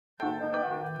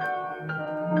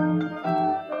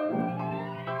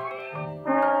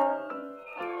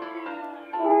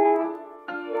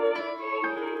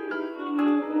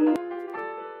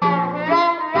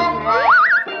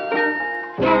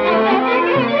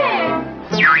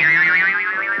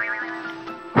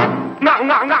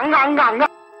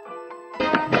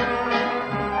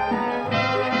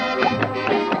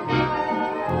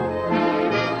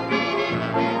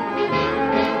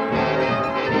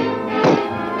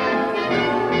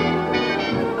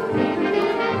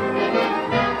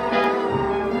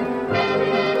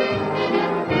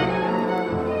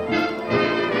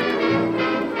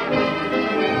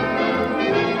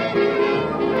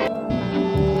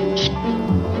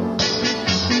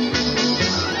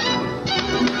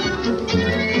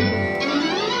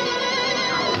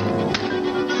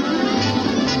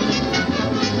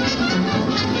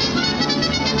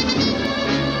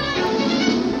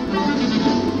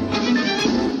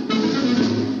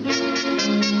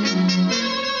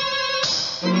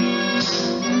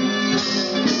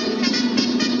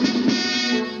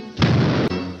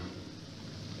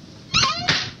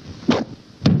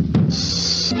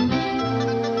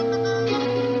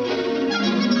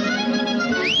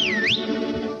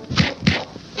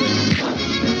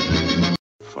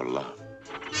For love.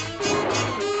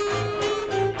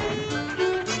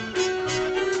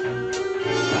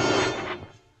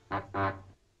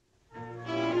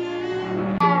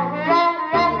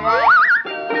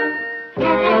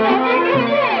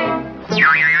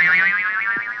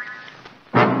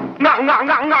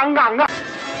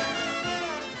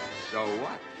 So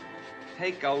what?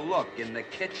 Take a look in the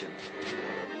kitchen.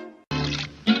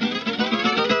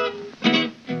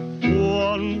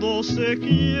 Cuando se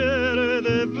quiere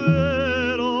de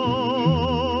veras,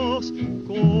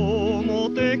 como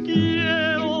te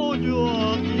quiero yo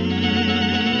a ti,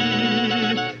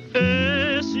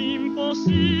 es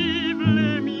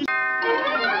imposible mi...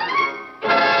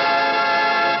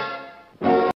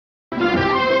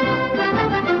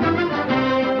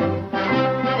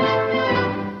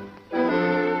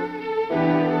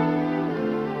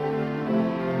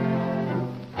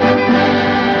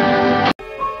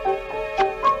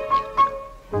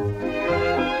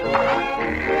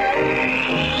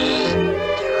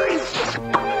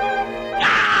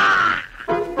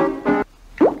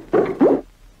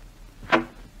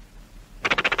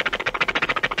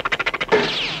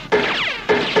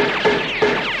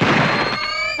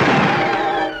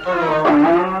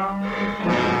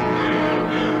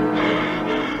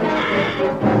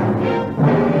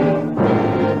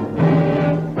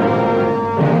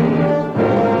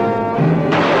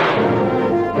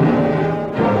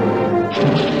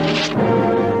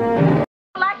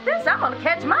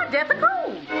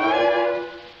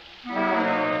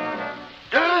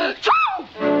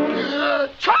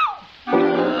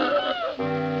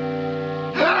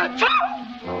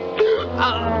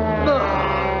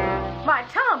 My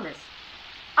Thomas,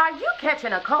 are you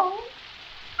catching a cold?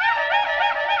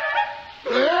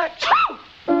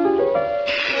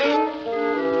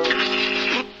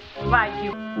 Right,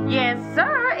 you. Yes,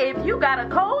 sir. If you got a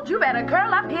cold, you better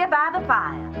curl up here by the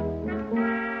fire.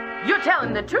 You're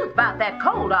telling the truth about that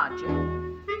cold, aren't you?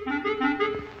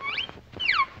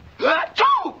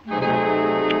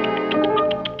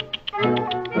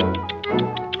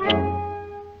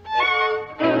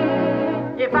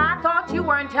 If I thought you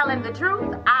weren't telling the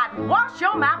truth, I'd wash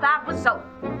your mouth out with soap.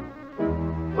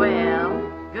 Well,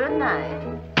 good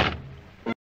night.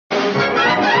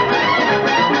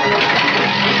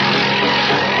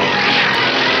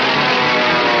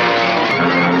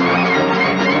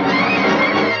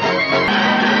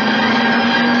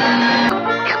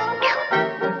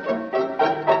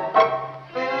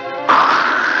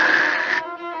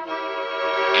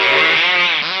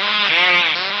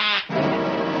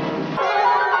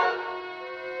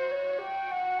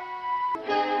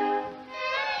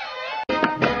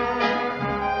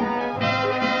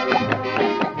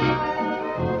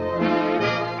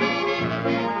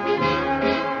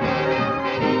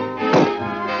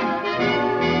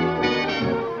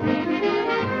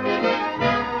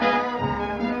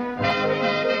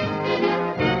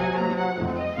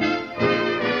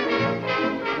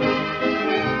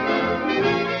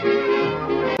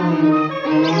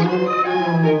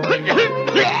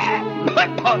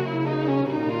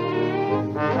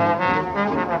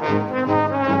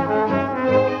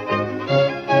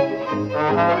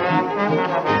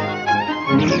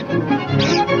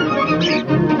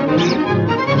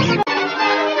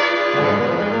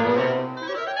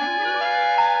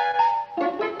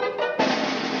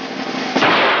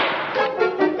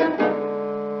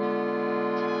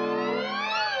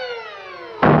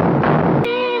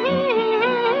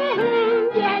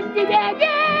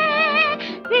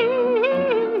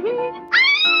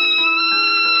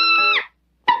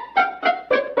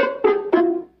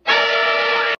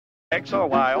 X or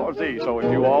Y or Z, so if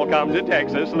you all come to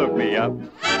Texas, look me up.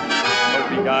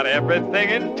 We got everything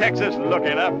in Texas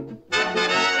looking up.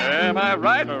 Am I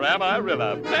right or am I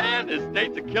Rilla? Man, this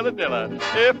state's a killadilla.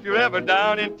 If you're ever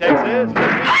down in Texas...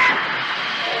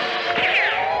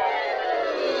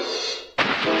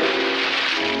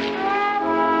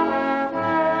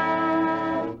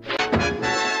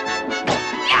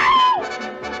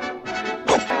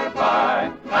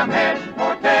 I'm heading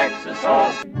for Texas,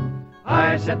 oh.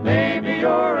 I said, baby,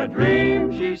 you're a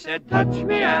dream. She said, touch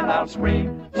me and I'll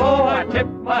scream. So I tipped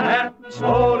my hat and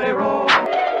slowly rolled.